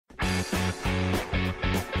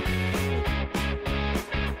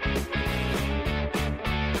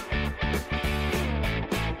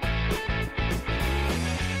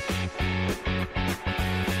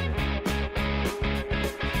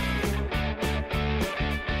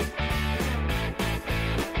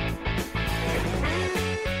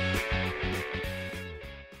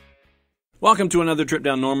Welcome to another trip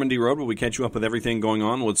down Normandy Road where we catch you up with everything going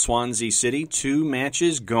on with Swansea City. 2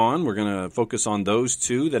 matches gone. We're going to focus on those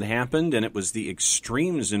 2 that happened, and it was the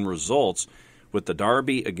extremes in results with the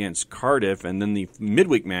derby against Cardiff and then the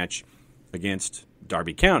midweek match against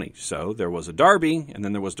Derby County. So there was a derby, and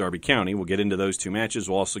then there was Derby County. We'll get into those 2 matches.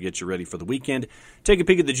 We'll also get you ready for the weekend. Take a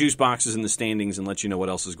peek at the juice boxes and the standings and let you know what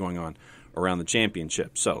else is going on around the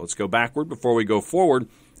championship. So let's go backward before we go forward.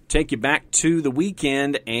 Take you back to the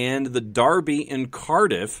weekend and the derby in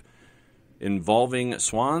Cardiff involving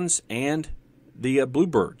Swans and the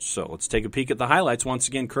Bluebirds. So let's take a peek at the highlights once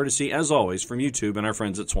again, courtesy, as always, from YouTube and our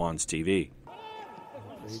friends at Swans TV.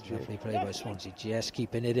 Lovely play by Swansea, just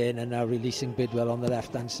keeping it in and now releasing Bidwell on the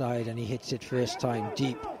left-hand side, and he hits it first time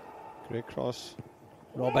deep. Great cross.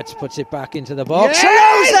 Roberts puts it back into the box.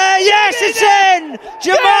 Yes! Yes, it's in!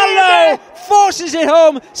 Jamal Lowe forces it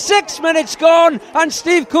home. 6 minutes gone, and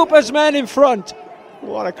Steve Cooper's men in front.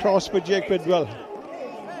 What a cross by Jake Bidwell.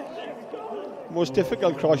 Most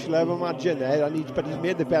difficult cross you'll ever imagine there, but he's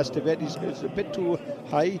made the best of it. It's a bit too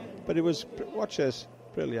high, but it was, watch this,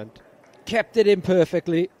 brilliant. Kept it in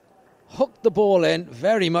perfectly. Hooked the ball in,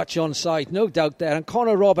 very much onside, no doubt there. And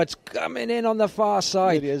Connor Roberts coming in on the far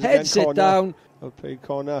side, heads it down. Outplay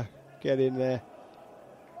corner, get in there.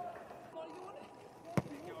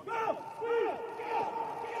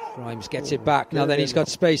 Grimes gets it back, now then he's got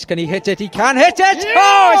space. Can he hit it? He can hit it! Yeah!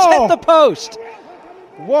 Oh, it's hit the post!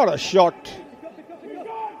 What a shot!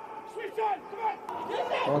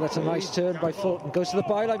 Oh, that's a nice turn by Fulton. Goes to the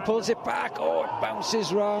byline, pulls it back. Oh, it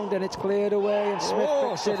bounces round and it's cleared away. And Smith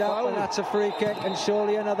picks it up, and that's a free kick and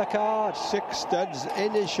surely another card. 6 studs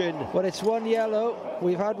in his shin. But it's 1 yellow.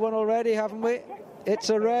 We've had one already, haven't we? It's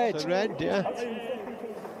a red. It's a red, yeah.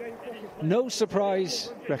 No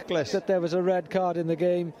surprise. Reckless. That there was a red card in the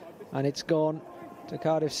game, and it's gone to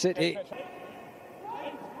Cardiff City.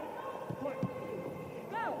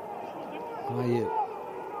 Are you?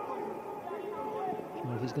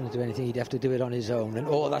 Well, if he's going to do anything, he'd have to do it on his own. And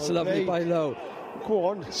oh, that's lovely by Lowe. Go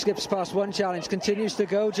on. Skips past one challenge, continues to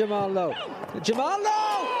go. Jamal Lowe. Jamal Lowe!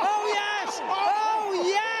 Oh yes! Oh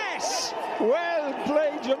yes! Well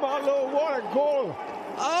played, Jamal Lowe. What a goal!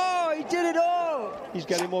 Oh, he did it all! He's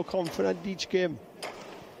getting more confident each game.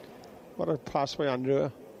 What a pass by Andrew.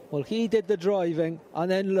 Well, he did the driving,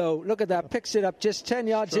 and then Lowe, look at that, picks it up just 10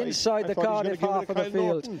 yards inside the Cardiff half of the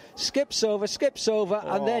field. Skips over,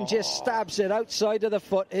 and then just stabs it outside of the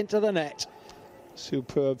foot into the net.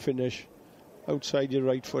 Superb finish, outside your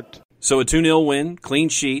right foot. So a 2-0 win, clean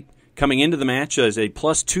sheet, coming into the match as a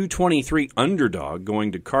plus 223 underdog,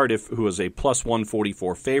 going to Cardiff, who is a plus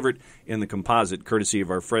 144 favorite in the composite, courtesy of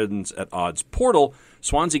our friends at Odds Portal.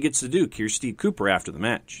 Swansea gets the Duke. Here's Steve Cooper after the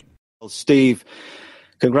match. Well, Steve,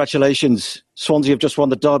 congratulations. Swansea have just won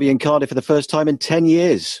the derby in Cardiff for the first time in 10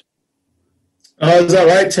 years. Oh, is that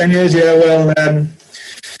right? 10 years, yeah. Well,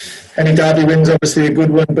 any derby win's obviously a good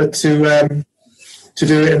one, but to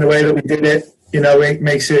do it in the way that we did it, it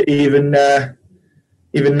makes it even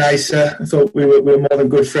nicer. I thought we were more than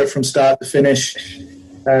good for it from start to finish.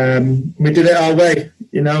 We did it our way,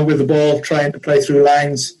 with the ball, trying to play through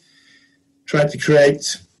lines, trying to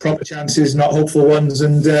create proper chances, not hopeful ones,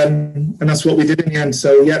 and that's what we did in the end.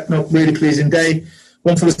 So yeah, really pleasing day.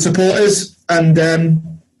 One for the supporters, and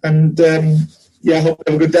hope they have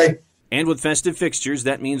a good day. And with festive fixtures,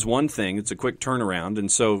 that means one thing: it's a quick turnaround.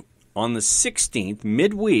 And so on the 16th,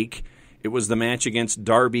 midweek, it was the match against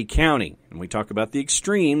Derby County, and we talk about the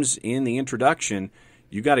extremes in the introduction.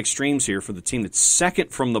 You got extremes here for the team that's second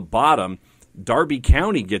from the bottom. Derby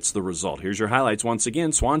County gets the result. Here's your highlights once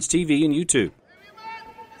again: Swans TV and YouTube.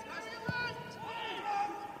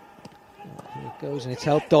 Goes and it's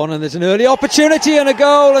helped on, and there's an early opportunity and a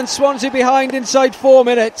goal, and Swansea behind inside 4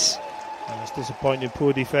 minutes. It's disappointing,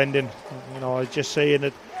 poor defending. I was just saying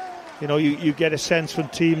that, you get a sense from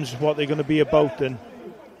teams what they're going to be about, and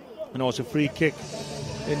it's a free kick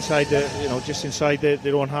inside just inside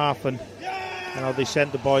their own half, and they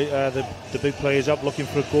sent the big players up looking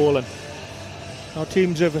for a goal, and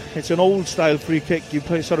teams it's an old style free kick. You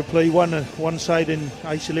play one side and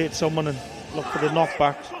isolate someone and look for the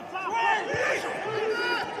knockbacks.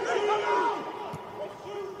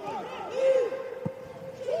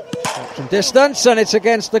 From distance, and it's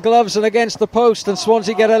against the gloves and against the post, and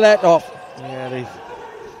Swansea get a let off. Yeah,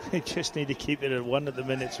 they just need to keep it at 1 at the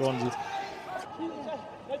minute, Swansea.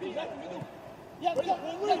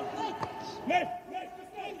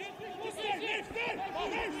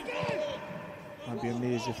 I'd be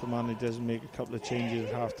amazed if the manager doesn't make a couple of changes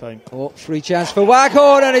at half time. Oh, free chance for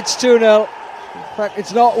Waghorn, and it's 2-0. In fact,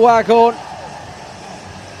 it's not Waghorn.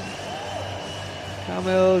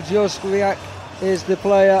 Kamil Joswiak is the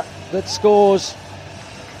player that scores.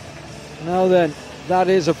 Now then, that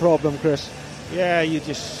is a problem, Chris. Yeah, you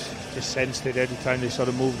just sensed it every time they sort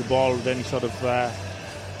of moved the ball with any sort of, I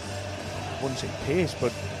wouldn't say pace,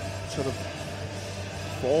 but sort of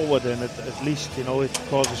forward, and at least, it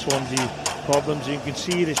causes Swansea problems. You can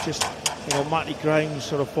see it, it's just, Matty Grimes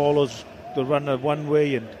sort of follows the runner one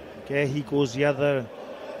way, and he goes the other,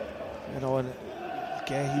 and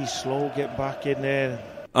he's slow getting back in there.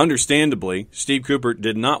 Understandably, Steve Cooper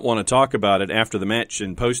did not want to talk about it after the match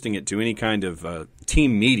and posting it to any kind of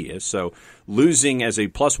team media. So losing as a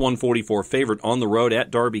plus 144 favorite on the road at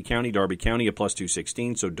Derby County a plus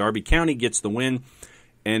 216. So Derby County gets the win,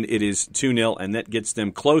 and it is 2-0, and that gets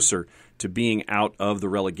them closer to being out of the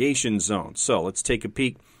relegation zone. So let's take a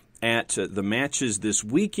peek at the matches this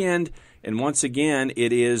weekend. And once again,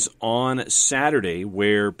 it is on Saturday,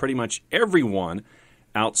 where pretty much everyone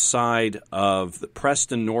outside of the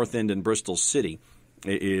Preston, North End, and Bristol City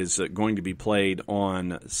is going to be played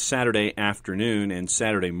on Saturday afternoon and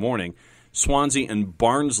Saturday morning. Swansea and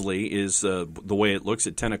Barnsley is the way it looks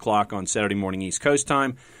at 10 o'clock on Saturday morning East Coast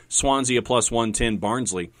time. Swansea a plus 110,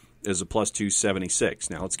 Barnsley is a plus 276.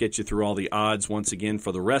 Now let's get you through all the odds once again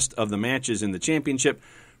for the rest of the matches in the championship.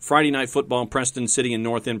 Friday night football, Preston City and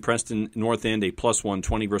North End. Preston North End a plus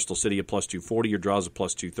 120, Bristol City a plus 240. Your draws a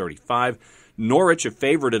plus 235. Norwich a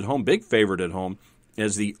favorite at home, big favorite at home,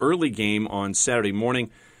 as the early game on Saturday morning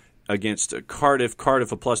against Cardiff.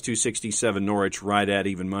 Cardiff a plus 267, Norwich right at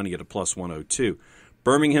even money at a plus 102.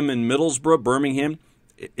 Birmingham and Middlesbrough. Birmingham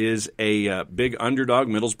is a big underdog.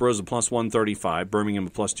 Middlesbrough is a plus 135. Birmingham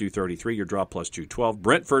a plus 233. Your draw plus 212.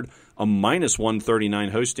 Brentford a minus 139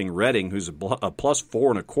 hosting Reading, who's a plus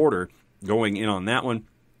 4.25 going in on that one.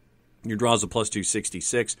 Your draw is a plus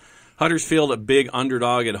 266. Huddersfield a big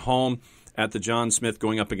underdog at home at the John Smith,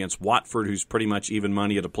 going up against Watford, who's pretty much even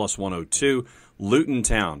money at a plus 102. Luton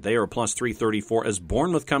Town, they are a plus 334 as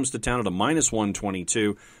Bournemouth comes to town at a minus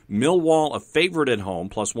 122. Millwall, a favorite at home,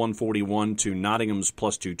 plus 141 to Nottingham's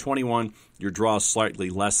plus 221. Your draw is slightly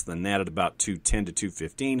less than that at about 210 to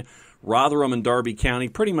 215. Rotherham and Derby County,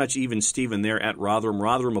 pretty much even Steven there at Rotherham.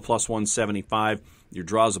 Rotherham a plus 175. Your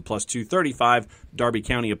draw is a plus 235. Derby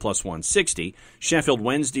County a plus 160. Sheffield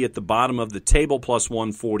Wednesday at the bottom of the table, plus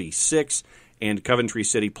 146. And Coventry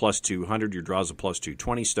City plus 200. Your draw is a plus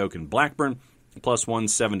 220. Stoke and Blackburn plus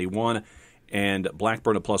 171. And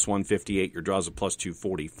Blackburn a plus 158. Your draw is a plus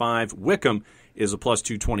 245. Wickham is a plus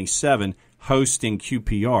 227, hosting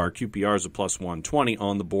QPR. QPR is a plus 120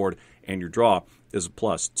 on the board, and your draw is a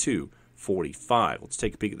plus 245. Let's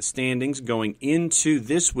take a peek at the standings going into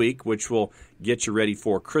this week, which will get you ready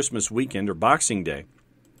for Christmas weekend or Boxing Day.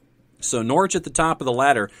 So Norwich at the top of the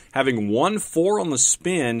ladder, having won 4 on the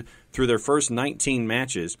spin through their first 19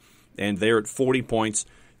 matches, and they're at 40 points.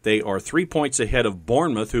 They are 3 points ahead of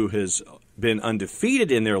Bournemouth, who has been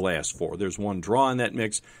undefeated in their last 4. There's one draw in that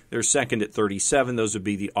mix. They're second at 37. Those would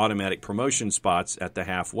be the automatic promotion spots at the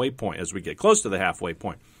halfway point as we get close to the halfway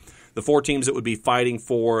point. The 4 teams that would be fighting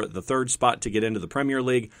for the third spot to get into the Premier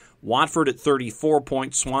League: Watford at 34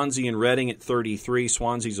 points, Swansea and Reading at 33.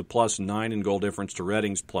 Swansea's a plus 9 in goal difference to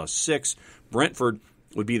Reading's plus 6. Brentford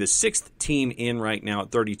would be the 6th team in right now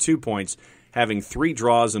at 32 points, having 3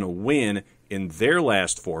 draws and a win in their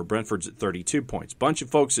last 4. Brentford's at 32 points. Bunch of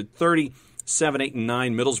folks at 30, 7, 8, and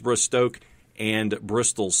 9, Middlesbrough, Stoke, and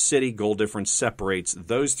Bristol City. Goal difference separates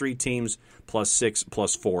those 3 teams, plus 6,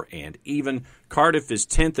 plus 4, and even. Cardiff is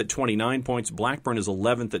 10th at 29 points. Blackburn is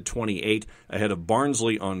 11th at 28, ahead of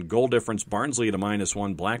Barnsley on goal difference. Barnsley at a minus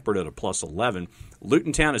 1, Blackburn at a plus 11.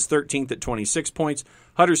 Luton Town is 13th at 26 points.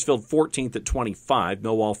 Huddersfield 14th at 25.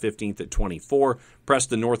 Millwall 15th at 24.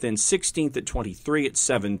 Preston North End 16th at 23 at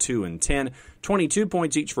 7, 2, and 10. 22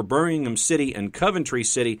 points each for Birmingham City and Coventry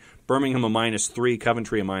City. Birmingham a minus 3,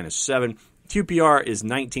 Coventry a minus 7. QPR is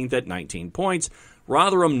 19th at 19 points.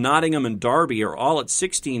 Rotherham, Nottingham, and Derby are all at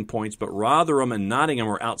 16 points, but Rotherham and Nottingham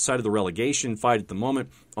are outside of the relegation fight at the moment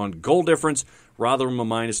on goal difference. Rotherham a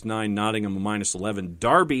minus 9, Nottingham a minus 11.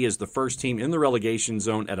 Derby is the first team in the relegation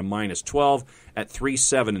zone at a minus 12 at 3,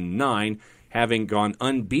 7, and 9, having gone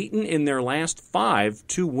unbeaten in their last 5,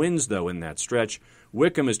 2 wins, though, in that stretch.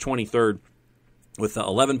 Wickham is 23rd with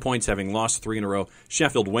 11 points, having lost 3 in a row.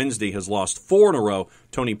 Sheffield Wednesday has lost 4 in a row.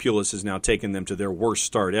 Tony Pulis has now taken them to their worst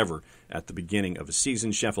start ever at the beginning of a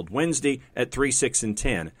season. Sheffield Wednesday at 3, 6, and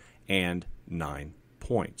 10, and 9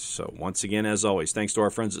 points. So once again, as always, thanks to our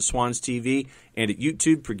friends at Swans TV and at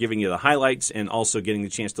YouTube for giving you the highlights and also getting the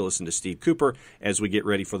chance to listen to Steve Cooper as we get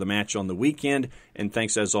ready for the match on the weekend. And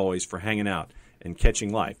thanks, as always, for hanging out and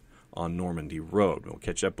catching life on Normandy Road. We'll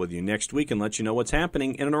catch up with you next week and let you know what's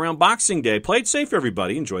happening in and around Boxing Day. Play it safe,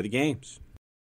 everybody. Enjoy the games.